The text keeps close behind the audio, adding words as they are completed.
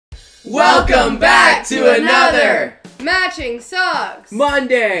Welcome back to another Matching Socks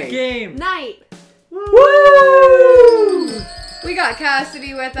Monday Game Night. Woo! We got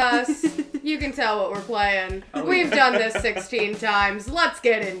Cassidy with us. You can tell what we're playing. We've done this 16 times. Let's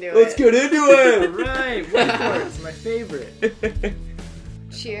get into it. Let's get into it! Right, whiteboards, my favorite.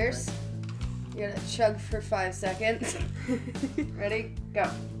 Cheers. You're gonna chug for 5 seconds. Ready? Go.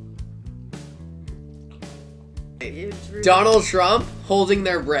 Donald Trump holding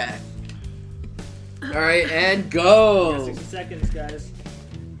their breath. Alright, and go! 60 seconds, guys.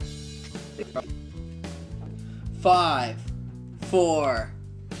 5, 4,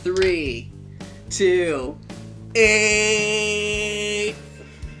 3, 2, 8.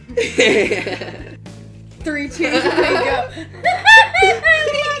 3, 2, 1, go. I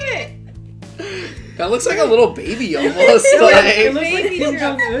love it. That looks like a little baby almost. It Like, looks like Baby Kim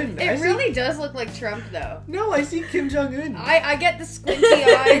Trump. Jong-un. It really does look like Trump, though. No, I see Kim Jong-un. I get the squinty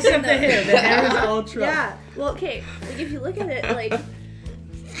eyes. Except and the hair. The hair is all Trump. Yeah. Well, okay. Like if you look at it, like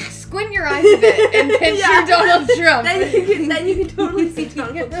Squint your eyes a bit and picture Yeah. Donald Trump. then you can totally see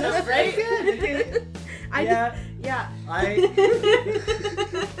Donald Trump, That's right? good. Yeah.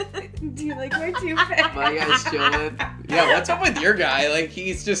 Do you like my two-pack? my guy's chilling. Yeah, what's up with your guy? Like,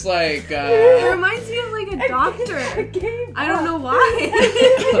 he's just like, It reminds me of like a doctor. I don't know why.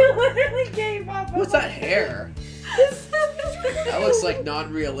 I literally gave up. what's that hair? That looks like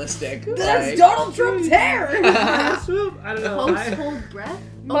non-realistic. That's like, Donald Trump's hair. Swoop. I don't know. Host hold breath.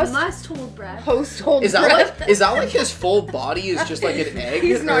 Must Hold breath. Host hold Is that breath. like his full body is just like an egg?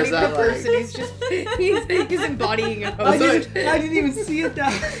 He's or not is even that a person. He's just he's embodying a I host. didn't even see it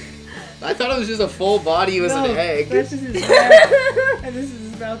that. I thought it was just a full body was No, an egg. That's just his head. And this is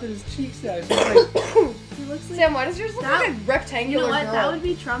his mouth and his cheeks now. It's just like, He looks like. Sam, why does yours look That- like a You rectangular know what? girl? That would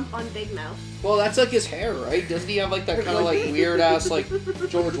be Trump on Big Mouth. Well, that's like his hair, right? Doesn't he have like that kind of like weird ass like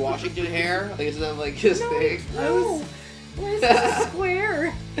George Washington hair? Like isn't that like his thing? No. Why is this a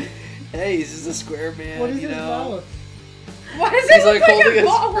square? Hey, he's just a square man. what is you his know? mouth? Why does He's it look like like holding a his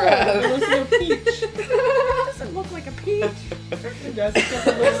ball? It breath. looks like a peach. Why does it look like a peach? It does. It's got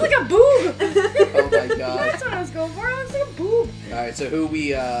the It looks little- like a boob. Oh my god! That's what I was going for. It looks like a boob. All right, so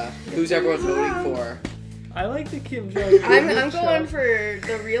who's everyone voting for? I like the Kim Jong-un. I'm going Trump. for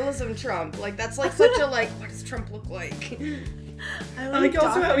the realism Trump. Like that's like such a like. What does Trump look like? I like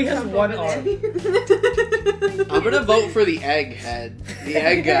also how he has Trump one over arm. there. I'm gonna vote for the egg head, the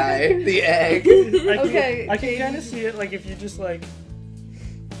egg guy, the egg. Okay, I can Katie. kind of see it, like, if you just, like...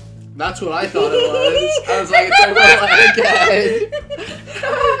 That's what I thought it was. I was like, it's a little egg head.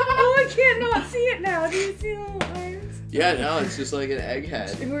 Oh, I can't not see it now. Do you see the little arms? Yeah, no, it's just like an egg head.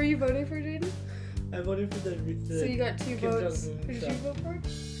 Who are you voting for, Jaden? I voted for the So you got 2 Kim votes. Jong-un Who did you Trump. vote for?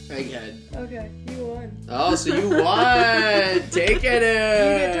 Egghead. Okay, you won. Oh, so you won! Taking You get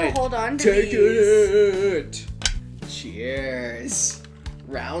to it! hold on to Taking these. it! Cheers!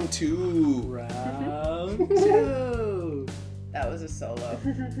 Round 2. Round 2. That was a solo.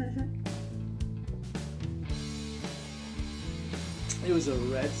 It was a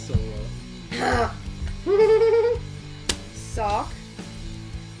red solo. Sock.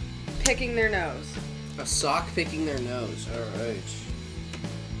 Picking their nose. A sock picking their nose. Alright.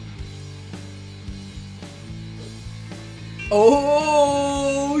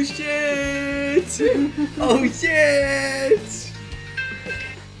 Oh shit! Oh shit!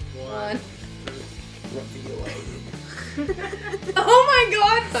 1. Revealing. Oh my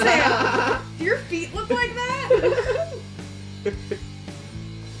god, Sam! Do your feet look like that?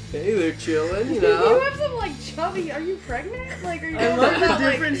 Hey, they're chilling, you You know? have some like chubby. Are you pregnant? Like, are you I going love for the that,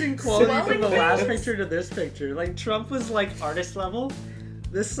 like, difference in quality swelling from the last face? picture to this picture. Like, Trump was, like, artist level.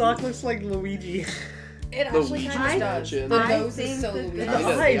 This sock looks like Luigi. It actually Luigi kind of does. mansion. The I nose think is so that Luigi. this- The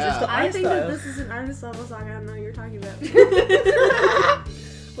does, eyes, yeah. just the eye I think that style. this is an artist level sock. I don't know what you're talking about.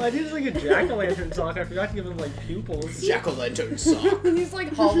 Well, I did like a jack-o'-lantern sock. I forgot to give him, like, pupils. Jack-o'-lantern sock. He's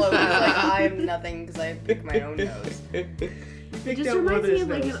like hollow. He's like, I am nothing because I pick my own nose. You It picked just out reminds me Mother's of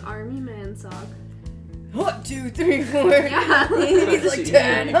like nose. an army man sock. 1, 2, 3, 4. Yeah. He's like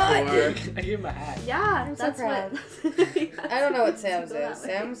 10. I gave him a hat. Yeah, I'm so that's proud. what. I don't know what Sam's Go that is. way.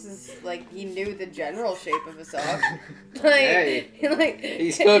 Sam's is like he knew the general shape of a sock. Like, Hey. like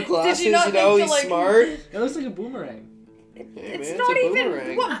He's got glasses, did you not you know, think to, he's like, smart. It looks like a boomerang. Hey, It's man, not a even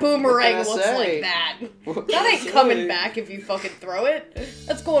boomerang. what boomerang What can I looks say? like that. What That can I ain't coming say? back if you fucking throw it.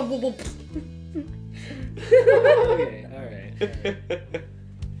 That's going whoop whoop. Okay, alright.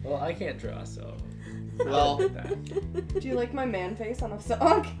 Well, I can't draw, so... Well, Do you like my man face on a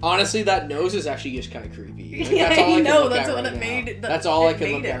sock? honestly, that nose is actually just kind of creepy. Like, Yeah, that's all I I can know, look that's at what right it now. made it- That's all I it can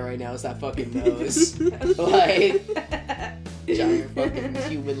made look it. at right now is that fucking nose. Like, giant fucking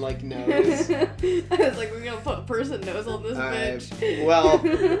human-like nose. I was like, we're gonna put a person nose on this bitch. Well,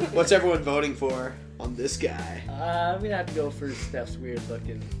 what's everyone voting for on this guy? I'm gonna have to go for Steph's weird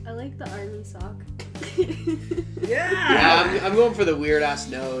looking. I like the army sock. Yeah, I'm going for the weird ass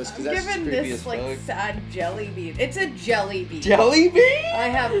nose because I'm that's just giving creepy this as like fuck. sad jelly bean. It's a jelly bean. Jelly bean? I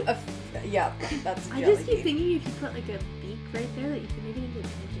have a yeah, that's a I jelly just keep bean. thinking if you put like a beak right there that you can make it into a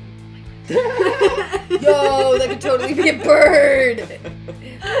pigeon. Yo, that could totally be a bird.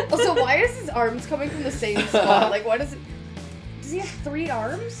 Also, why is his arms coming from the same spot? Like, why does he have 3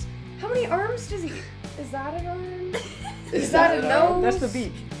 arms? How many arms does he? Is that an arm? Is that a an nose? arm? That's the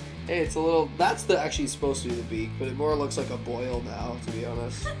beak. Hey, it's a little. That's actually supposed to be the beak, but it more looks like a boil now, to be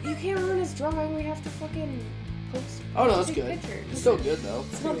honest. You can't ruin his drawing. We have to fucking post. Oh no, it's take good. pictures. It's still good though.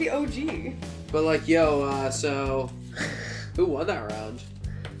 It's not the OG. But like, yo, so who won that round?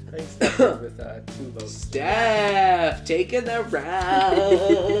 I think Steph went with 2 votes. Steph taking the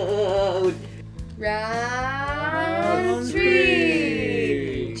round. Round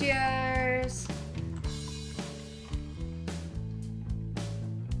 3. Cheers.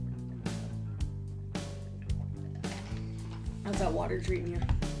 How's that water treating you?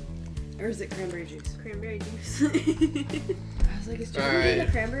 Or is it cranberry juice? Cranberry juice. I was like, is Jordan Alright. doing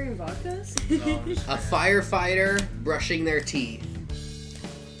the cranberry and vodkas? No, I'm just- A firefighter brushing their teeth.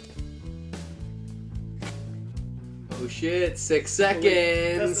 Oh shit, 6 That's how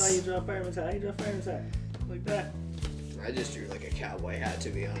you seconds. draw a fireman's hat. You draw a fireman's hat. Like that. I just drew like a cowboy hat,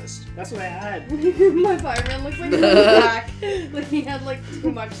 to be honest. That's what I had. My fireman looks like he was black. Like he had like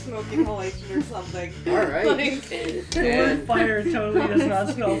too much smoke inhalation or something. Alright. Like, The word fire totally does not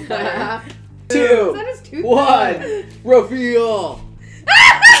spell fire. is 2, that his tooth? 1, reveal.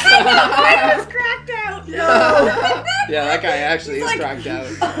 I was cracked out. No. Yeah, that guy actually is Like- cracked out.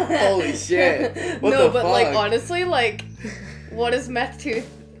 Holy shit. What no, the but fuck? like honestly, like, what is meth tooth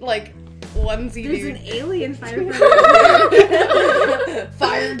like? Onesie There's dude. an alien firefighter.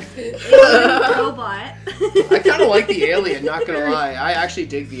 Fired. Alien robot. I kind of like the alien, not gonna lie. I actually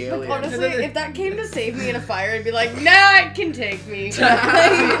dig the alien. Honestly, if that came to save me in a fire, I'd be like, nah, it can take me. Like,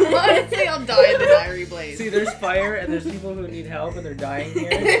 honestly, I'll die in the diary blaze. See, there's fire and there's people who need help and they're dying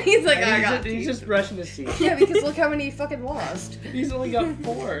here. He's like, And I he's, got just, he's you. just brushing his teeth. Yeah, because look how many he fucking lost. He's only got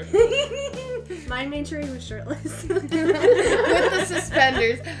 4. Mine made sure he was shirtless. With the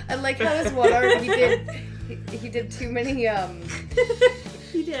suspenders. I like how his one arm he did too many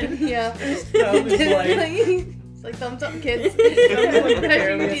He did. yeah. thumb is like- It's like thumbs up, kids. Thumbs like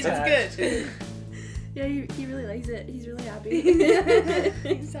barely It's attached. good. Yeah, he really likes it. He's really happy.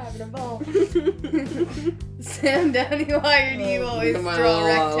 He's having a ball. Sam Downey, why do you always Look at my draw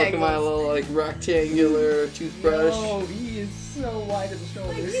little, look at my rectangles? little like rectangular toothbrush. Oh, he is so wide at the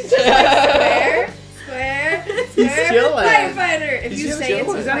shoulders. Square. He's chilling. Firefighter. If He's you just say chilling.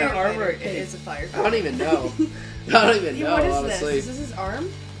 it's a Is that an arm or a firefighter, it cape? is a I firefighter. don't even know. I don't even know, What is honestly. this? Is this his arm?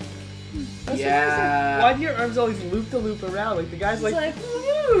 Yeah. Why do your arms always loop the loop around? Like the guy's It's like, like,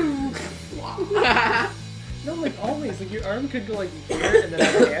 woo. no, like always. Like your arm could go like here and then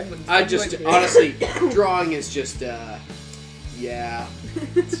have a hand. But I instead you just like, honestly, drawing is just yeah,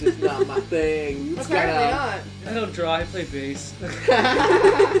 it's just not my thing. It's Apparently kinda, not. I don't draw. I play bass.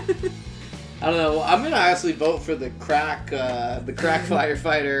 I don't know. Well, I'm gonna actually vote for the crack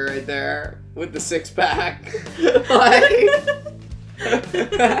firefighter right there with the 6-pack. Like,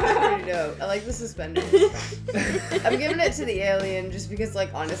 Pretty dope. I like the suspenders. I'm giving it to the alien just because,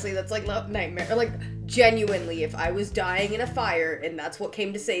 like, honestly, that's like nightmare. Or, like, genuinely, if I was dying in a fire and that's what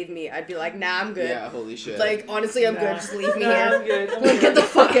came to save me, I'd be like, nah, I'm good. yeah, holy shit. Like, honestly, I'm good. Just leave me Nah, here. I'm good. I'm Like, get the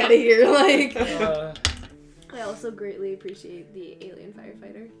fuck out of here. Like, I also greatly appreciate the alien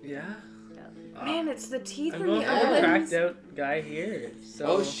firefighter. Yeah. man, it's the teeth I'm and going the for the eyes. cracked out guy here. So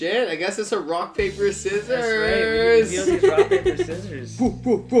oh shit! I guess it's a rock paper scissors. That's right. We deal these rock paper scissors. Boom,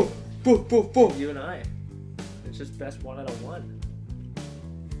 boom, boom, boom, boom, boom. You and I. It's just best 1 out of 1.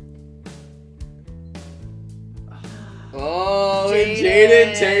 Oh, and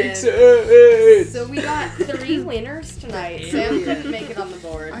Jaden. Jaden takes it. So we got 3 winners tonight. Sam couldn't make it on the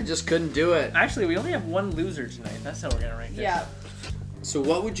board. I just couldn't do it. Actually, we only have 1 loser tonight. That's how we're gonna rank this. Yeah. So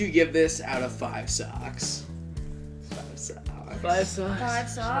what would you give this out of 5 socks? 5 socks. 5 socks. 5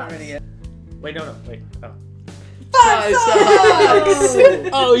 It's socks. not ready yet. Wait, no, wait. Oh. 5 socks.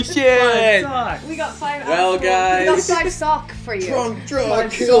 Oh shit! 5 socks. We got 5 Well, We got guys. 5 sock for you. Drunk,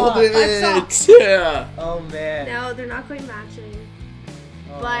 Five killed socks. it. Yeah. Oh man. Now they're not quite matching,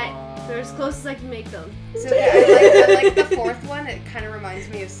 but Aw. they're as close as I can make them. So I like the 4th one. It kind of reminds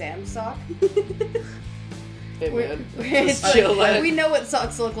me of Sam's sock. Hey man, It's just chill. like, we know what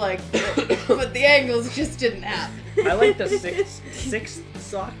socks look like, but the angles just didn't happen. I like the sixth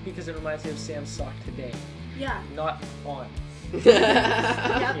sock because it reminds me of Sam's sock today. Yeah. Not on. Yep.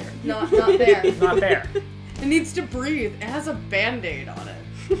 Here. Not there. Not there. It needs to breathe. It has a band-aid on it.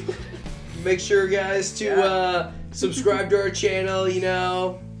 Make sure, guys, to subscribe to our channel. You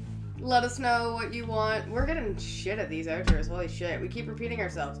know. Let us know what you want. We're getting shit at these outros. Holy shit. We keep repeating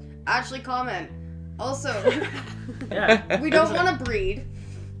ourselves. Actually, comment. Also, Yeah. we don't want to breed.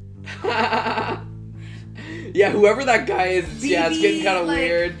 Yeah, whoever that guy is, it's getting kind of like,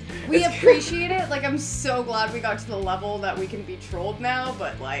 weird. We It's- appreciate it. Like, I'm so glad we got to the level that we can be trolled now,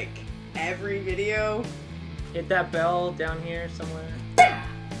 but, like, every video... Hit that bell down here somewhere. Yeah.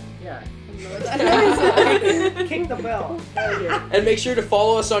 I don't know what that is. Kick the bell. There you go. And make sure to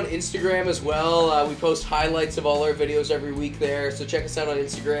follow us on Instagram as well. We post highlights of all our videos every week there. So check us out on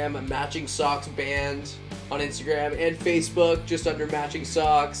Instagram at Matching Socks Band on Instagram and Facebook, just under Matching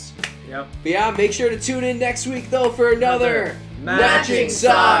Socks. Yep. But yeah, make sure to tune in next week though for another Matching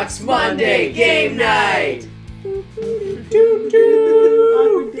Socks Monday Game Night.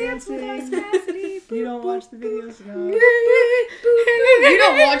 Dance with us, Cassidy. You don't watch the videos now. You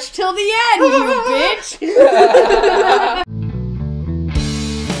don't watch till the end, you bitch!